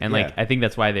 So sick. And like I think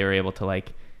that's why they were able to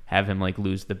like have him like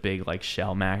lose the big like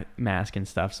shell mask and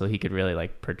stuff, so he could really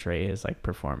like portray his like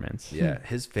performance. Yeah,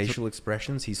 his facial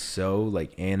expressions, he's so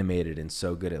like animated and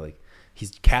so good at like,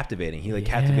 he's captivating. He like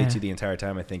captivates you the entire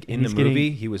time. I think in the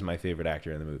movie, he was my favorite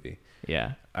actor in the movie.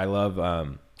 Yeah. I love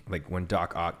like when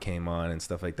Doc Ock came on and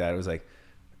stuff like that. It was like,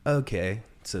 okay,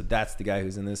 so that's the guy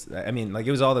who's in this. I mean, like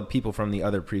it was all the people from the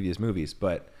other previous movies,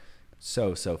 but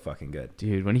so fucking good.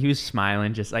 Dude, when he was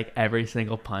smiling, just like every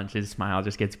single punch, his smile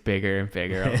just gets bigger and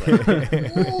bigger. I was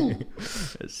like,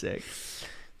 that's sick.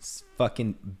 It's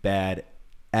fucking bad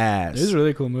ass. It was a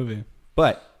really cool movie.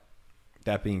 But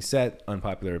that being said,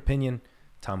 unpopular opinion,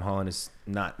 Tom Holland is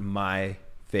not my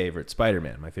favorite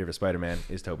Spider-Man. My favorite Spider-Man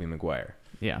is Tobey Maguire.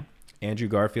 Yeah. Andrew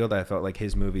Garfield, I felt like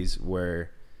his movies were,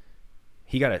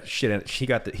 he got the shit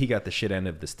end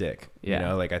of the stick. Yeah. You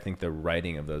know, like I think the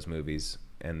writing of those movies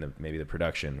and maybe the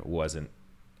production wasn't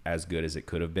as good as it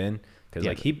could have been, because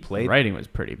like he played, the writing was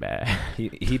pretty bad.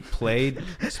 he played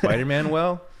Spider-Man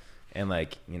well, and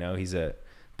like, you know, he's a,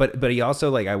 but he also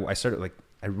like I started like,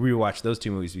 I rewatched those two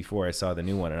movies before I saw the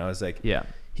new one, and I was like, Yeah.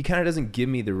 he kind of doesn't give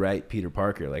me the right Peter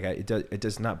Parker. Like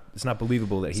it's not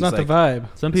believable that It's he's not like, the vibe.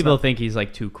 Some people think he's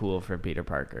like too cool for Peter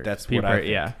Parker. That's Peter what I think.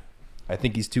 Yeah. I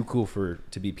think he's too cool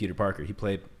to be Peter Parker. He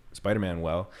played Spider-Man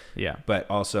well, Yeah. but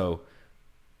also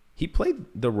he played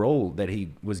the role that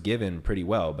he was given pretty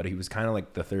well, but he was kind of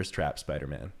like the thirst trap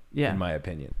Spider-Man, Yeah. in my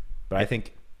opinion. But I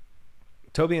think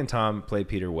Toby and Tom play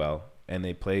Peter well, and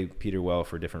they play Peter well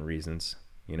for different reasons,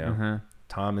 you know? Uh-huh.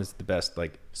 Tom is the best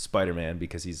like Spider-Man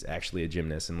because he's actually a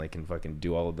gymnast and like can fucking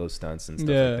do all of those stunts and stuff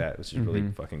like that, which is really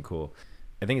fucking cool.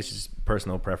 I think it's just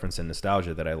personal preference and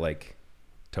nostalgia that I like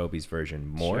Toby's version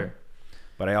more. Sure.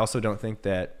 But I also don't think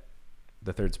that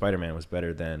the third Spider-Man was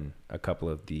better than a couple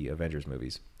of the Avengers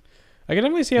movies. I can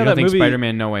definitely see You how don't that think movie.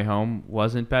 Spider-Man No Way Home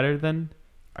wasn't better than?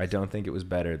 I don't think it was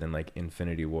better than like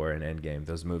Infinity War and Endgame.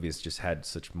 Those movies just had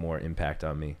such more impact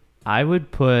on me. I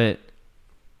would put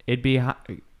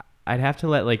I'd have to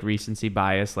let like recency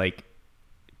bias like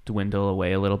dwindle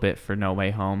away a little bit for No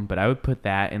Way Home, but I would put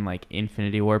that in like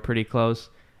Infinity War pretty close,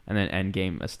 and then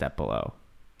Endgame a step below.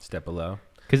 Step below.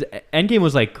 Because Endgame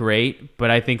was like great, but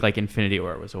I think like Infinity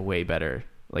War was a way better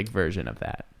like version of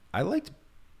that. I liked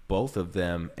both of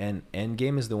them, and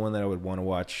Endgame is the one that I would want to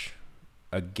watch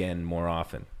again more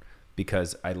often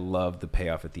because I love the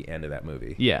payoff at the end of that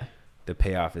movie. Yeah. The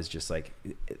payoff is just like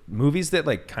movies that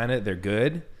like kind of they're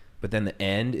good, but then the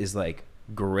end is like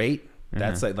great.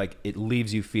 That's like it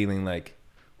leaves you feeling like,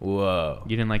 whoa.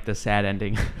 You didn't like the sad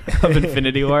ending of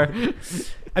Infinity War?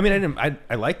 I mean,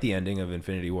 I liked the ending of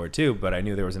Infinity War too, but I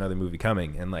knew there was another movie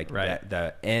coming, and like Right.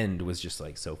 the end was just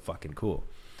like so fucking cool.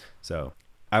 So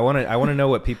I want to know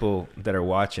what people that are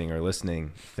watching or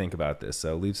listening think about this.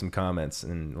 So leave some comments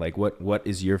and like what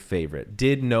is your favorite?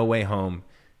 Did No Way Home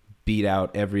beat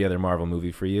out every other Marvel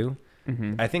movie for you?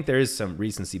 Mm-hmm. I think there is some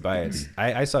recency bias.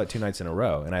 I saw it 2 nights in a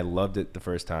row, and I loved it the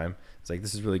first time. It's like,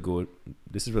 this is really cool.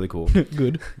 This is really cool.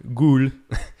 Good. Cool.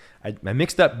 I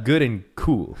mixed up good and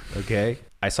cool. Okay.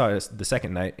 I saw it the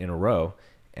second night in a row,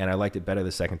 and I liked it better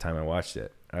the second time I watched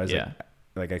it. I was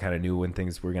like I kind of knew when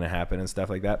things were going to happen and stuff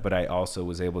like that, but I also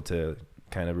was able to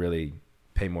kind of really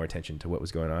pay more attention to what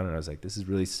was going on. And I was like, this is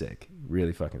really sick.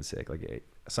 Really fucking sick. Like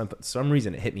some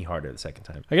reason it hit me harder the second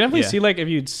time. I can definitely see like if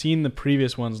you'd seen the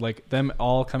previous ones, like them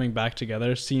all coming back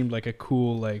together seemed like a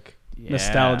cool like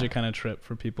nostalgia kind of trip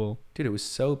for people. Dude, it was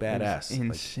so badass.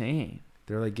 Insane. Like,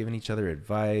 they're like giving each other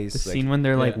advice. The like, scene when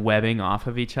they're like webbing off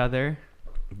of each other.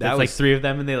 that It's was like 3 of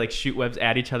them, and they like shoot webs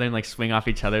at each other and like swing off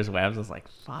each other's webs. I was like,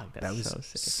 fuck, that was so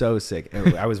sick. so sick.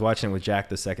 And I was watching it with Jack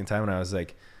the second time, and I was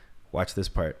like, watch this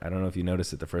part. I don't know if you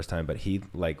noticed it the first time, but he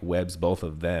like webs both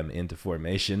of them into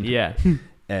formation. Yeah.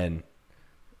 And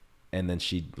then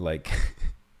she like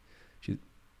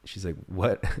she's like,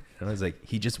 what? And I was like,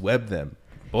 he just webbed them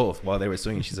both while they were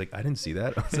swinging. She's like, I didn't see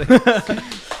that. I was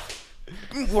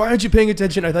like, why aren't you paying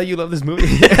attention? I thought you loved this movie.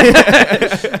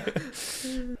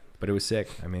 But it was sick.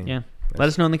 I mean, Yeah. Let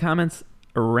us know in the comments.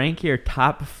 Rank your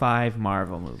top 5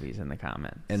 Marvel movies in the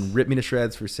comments. and rip me to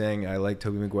shreds for saying I like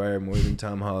Tobey Maguire more than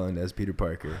Tom Holland as Peter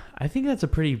Parker. I think that's a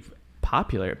pretty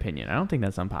popular opinion. I don't think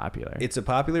that's unpopular. It's a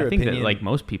popular I think opinion. that like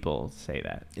most people say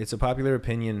that. It's a popular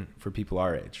opinion for people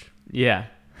our age, Yeah.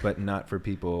 but not for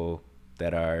people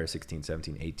that are 16,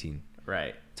 17, 18.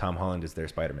 Right. Tom Holland is their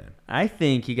Spider-Man. I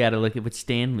think you got to look at what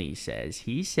Stan Lee says.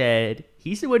 He's the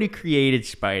one who created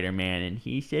Spider-Man, and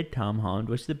he said Tom Holland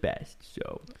was the best.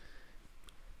 So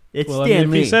It's Well, Stan if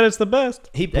Lee. he said it's the best.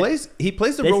 He plays the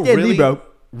That's role Stan Lee, really, bro.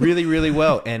 really, really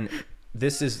well. And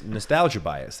this is nostalgia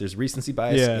bias. There's recency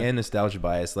bias Yeah. and nostalgia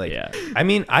bias. Like, Yeah. I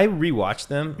mean, I rewatched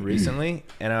them recently,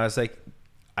 and I was like,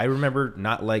 I remember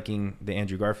not liking the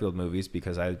Andrew Garfield movies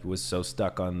because I was so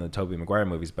stuck on the Tobey Maguire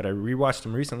movies. But I rewatched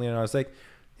them recently, and I was like,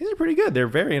 these are pretty good. They're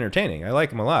very entertaining. I like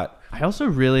them a lot. I also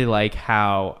really like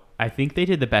how I think they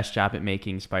did the best job at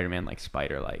making Spider-Man like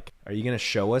spider-like. Are you gonna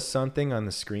show us something on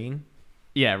the screen?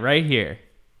 Yeah, right here.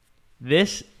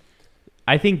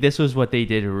 I think this was what they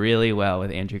did really well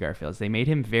with Andrew Garfield. They made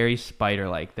him very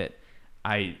spider-like that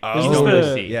I Is this totally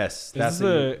the- see. Yes, Is that's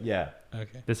this yeah.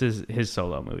 Okay. This is his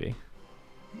solo movie.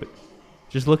 But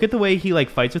just look at the way he like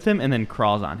fights with him and then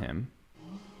crawls on him.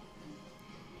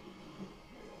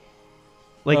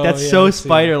 Like Oh, that's yeah, so I see.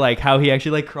 spider-like how he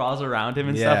actually like crawls around him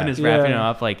and stuff Yeah. and is wrapping Yeah. him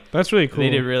up. Like That's really cool. they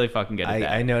did really fucking good at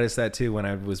that. I noticed that too when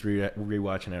I was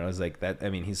rewatching it. I was like, that. I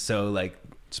mean, he's so like,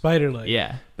 Spider-like.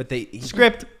 Yeah. but they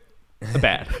Script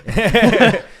bad.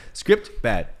 script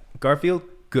bad. Garfield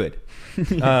good.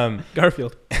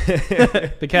 Garfield.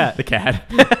 The cat. The cat.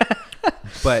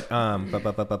 But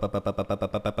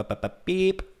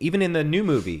beep. Even in the new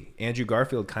movie, Andrew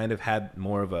Garfield kind of had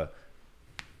more of a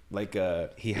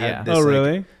he had Yeah. this Oh,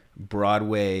 really? like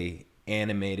Broadway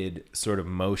animated sort of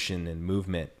motion and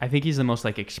movement. I think he's the most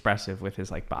like expressive with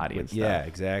his like body and stuff. Yeah,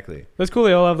 exactly. That's cool.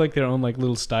 They all have like their own like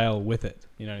little style with it.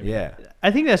 You know what I mean? Yeah.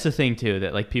 I think that's the thing too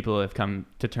that like people have come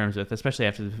to terms with, especially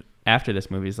after this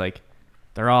movie, is like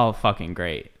they're all fucking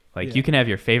great. Like Yeah. you can have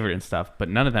your favorite and stuff, but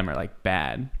none of them are like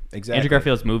bad. Exactly. Andrew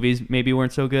Garfield's movies maybe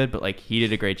weren't so good, but like he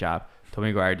did a great job. Tobey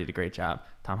Maguire did a great job.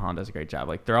 Tom Holland does a great job.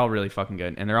 Like they're all really fucking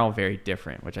good, and they're all very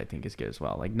different, which I think is good as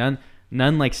well. Like none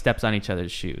like steps on each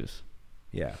other's shoes.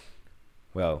 Yeah.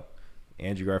 Well,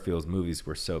 Andrew Garfield's movies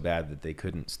were so bad that they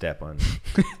couldn't step on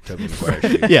Tobey Maguire's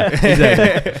shoes. Yeah,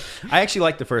 exactly. I actually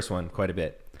liked the first one quite a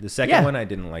bit. The second one I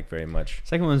didn't like very much.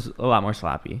 Second one was a lot more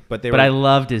sloppy, But I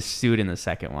loved his suit in the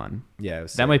second one. Yeah, it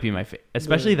was That might be my favorite,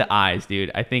 especially the eyes,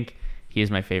 dude. I think he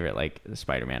is my favorite, like the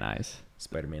Spider-Man eyes.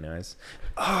 Spider-Man eyes.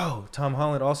 Oh, Tom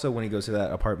Holland also, when he goes to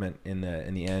that apartment in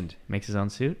the end, Makes his own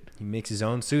suit. he makes his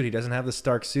own suit. He doesn't have the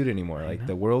Stark suit anymore. Like know.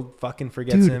 the world fucking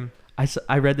forgets Dude. him.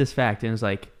 I read this fact and it was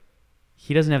like,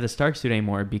 he doesn't have the Stark suit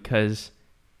anymore because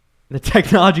the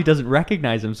technology doesn't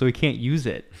recognize him, so he can't use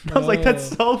it. I was like,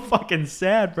 that's so fucking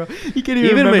sad, bro. You can't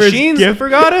even remember machines his gift.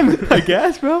 forgot him. I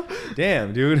guess, bro.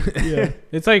 Damn, dude. Yeah.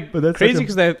 It's like But that's crazy like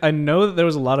because I know that there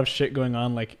was a lot of shit going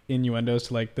on, like innuendos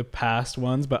to like the past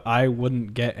ones, but I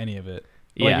wouldn't get any of it.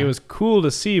 Like Yeah. it was cool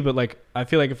to see, but like I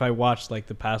feel like if I watched like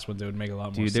the past ones, it would make a lot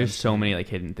more sense. Dude, there's so many like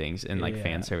hidden things and like Yeah.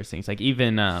 fan service things. Like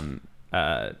even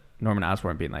Norman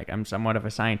Osborn being like, I'm somewhat of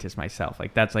a scientist myself.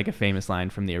 Like that's like a famous line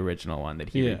from the original one that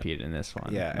he Yeah. repeated in this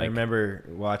one. Yeah, like, I remember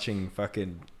watching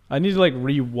fucking. I need to like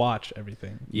rewatch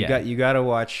everything. You got to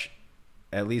watch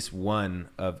at least one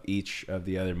of each of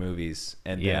the other movies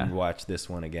and Yeah. then watch this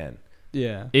one again.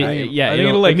 Yeah. It, I think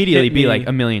it'll like, immediately hit be me. like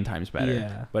a million times better.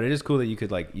 Yeah. But it is cool that you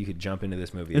could jump into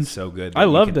this movie. And It's so good. I that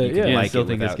you loved can- it, You can yeah. like Still it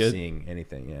think it's without good. seeing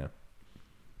anything. Yeah.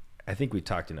 I think we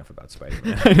talked enough about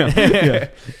Spider-Man. I know. Yeah.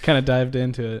 Kind of dived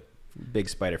into it. Big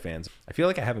Spider fans. I feel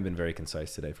like I haven't been very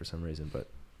concise today for some reason, but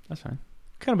That's fine.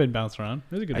 Kind of been bounced around.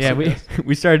 It was a good. Yeah, podcast.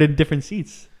 we started in different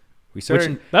seats, we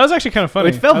started. That was actually kind of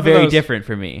funny. which felt I thought very that was- different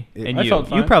for me. It- And I you felt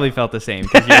fine. probably felt the same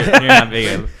because you're not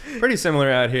big of. pretty similar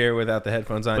out here without the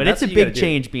headphones on. But That's it's a what you gotta big do.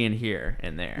 change being here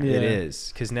and there. Yeah. It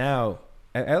is because now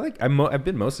I've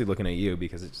been mostly looking at you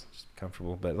because it's just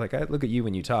comfortable. But like I look at you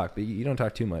when you talk, but you don't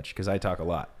talk too much because I talk a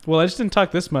lot. Well, I just didn't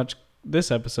talk this much this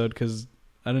episode because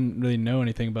I didn't really know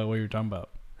anything about what you were talking about.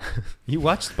 You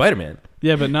watched Spider-Man.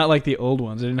 Yeah, but not like the old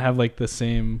ones. I didn't have like the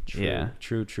same. True, Yeah.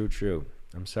 True.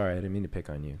 I'm sorry, I didn't mean to pick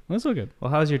on you. That's all good.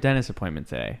 Well, how was your dentist appointment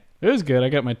today? It was good. I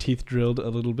got my teeth drilled a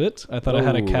little bit. I thought I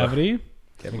had a Ooh. cavity.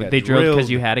 They drilled because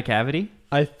you had a cavity.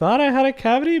 I thought I had a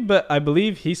cavity, but I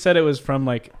believe he said it was from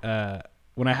like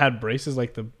when I had braces,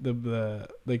 like the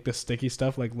like the sticky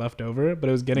stuff like left over, but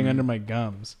it was getting under my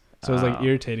gums, so it was like Oh.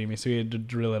 irritating me. So he had to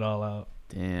drill it all out.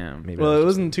 Damn. Maybe Well, I it was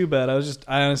wasn't too bad. I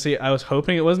was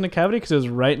hoping it wasn't a cavity because it was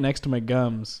right next to my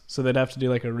gums, so they'd have to do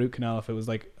like a root canal if it was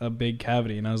like a big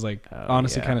cavity. And I was like, Oh,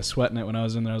 honestly, yeah. kind of sweating it when I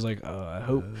was in there. I was like, oh, I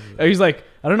hope. He's like,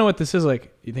 I don't know what this is.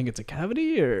 Like, you think it's a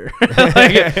cavity or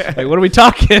like what are we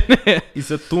talking? It's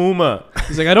a tumor.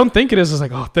 He's like, I don't think it is. I was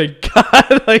like, oh, thank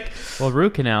God. Like, Well,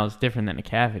 root canal is different than a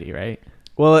cavity, right?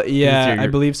 well, yeah, your- I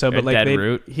believe so. a But like, dead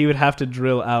root? he would have to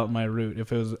drill out my root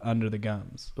if it was under the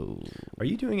gums. Ooh. Are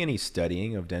you doing any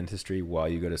studying of dentistry while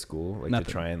you go to school, like Nothing.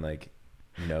 to try and like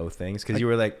know things? Because you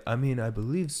were like, I mean, I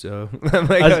believe so. I'm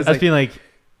like, I was like, feeling like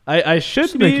I should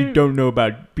Seems be. like you don't know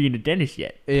about being a dentist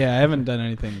yet. Yeah, I haven't done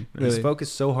anything. He's Really.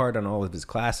 focused so hard on all of his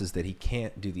classes that he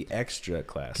can't do the extra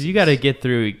classes. Because you got to get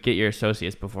your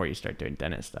associates before you start doing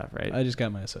dentist stuff, right? I just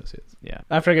got my associates. Yeah.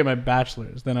 After I get my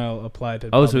bachelor's, then I'll apply to.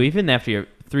 Oh, so even after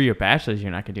through your bachelor's,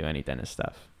 you're not gonna do any dentist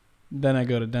stuff. Then I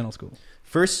go to dental school.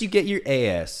 First, you get your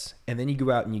AS, and then you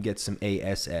go out and you get some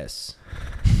ASS.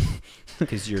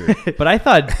 Because you're. But I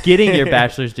thought getting your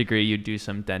bachelor's degree, you'd do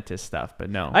some dentist stuff, but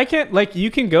no. I can't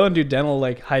you can go and do dental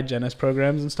hygienist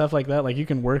programs and stuff like that. Like you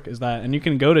can work as that, and you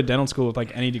can go to dental school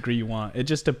with any degree you want. It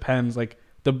just depends.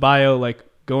 The bio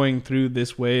going through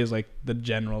this way is the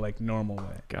general normal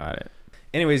way. Got it.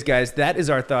 Anyways, guys, that is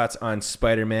our thoughts on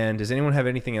Spider-Man. Does anyone have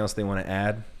anything else they want to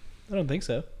add? I don't think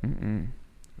so. Mm-mm.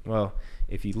 Well,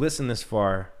 if you listen this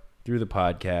far through the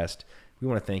podcast, we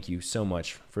want to thank you so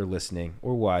much for listening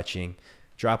or watching.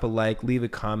 Drop a like, leave a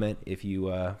comment if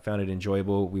you found it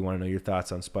enjoyable. We want to know your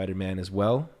thoughts on Spider-Man as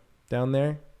well down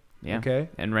there. Yeah. Okay.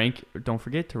 And don't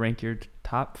forget to rank your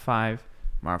top 5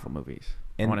 Marvel movies.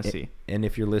 I want to see. And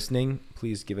if you're listening,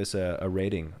 please give us a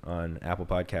rating on Apple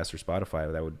Podcasts or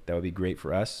Spotify. That would be great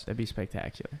for us. That'd be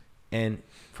spectacular. And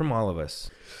from all of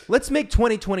us, let's make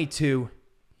 2022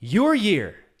 your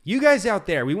year. You guys out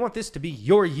there, we want this to be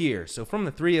your year. So from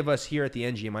the 3 of us here at the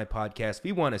NGMI podcast,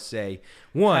 we want to say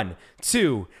 1,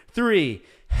 2, 3,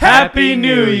 Happy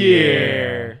New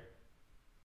Year!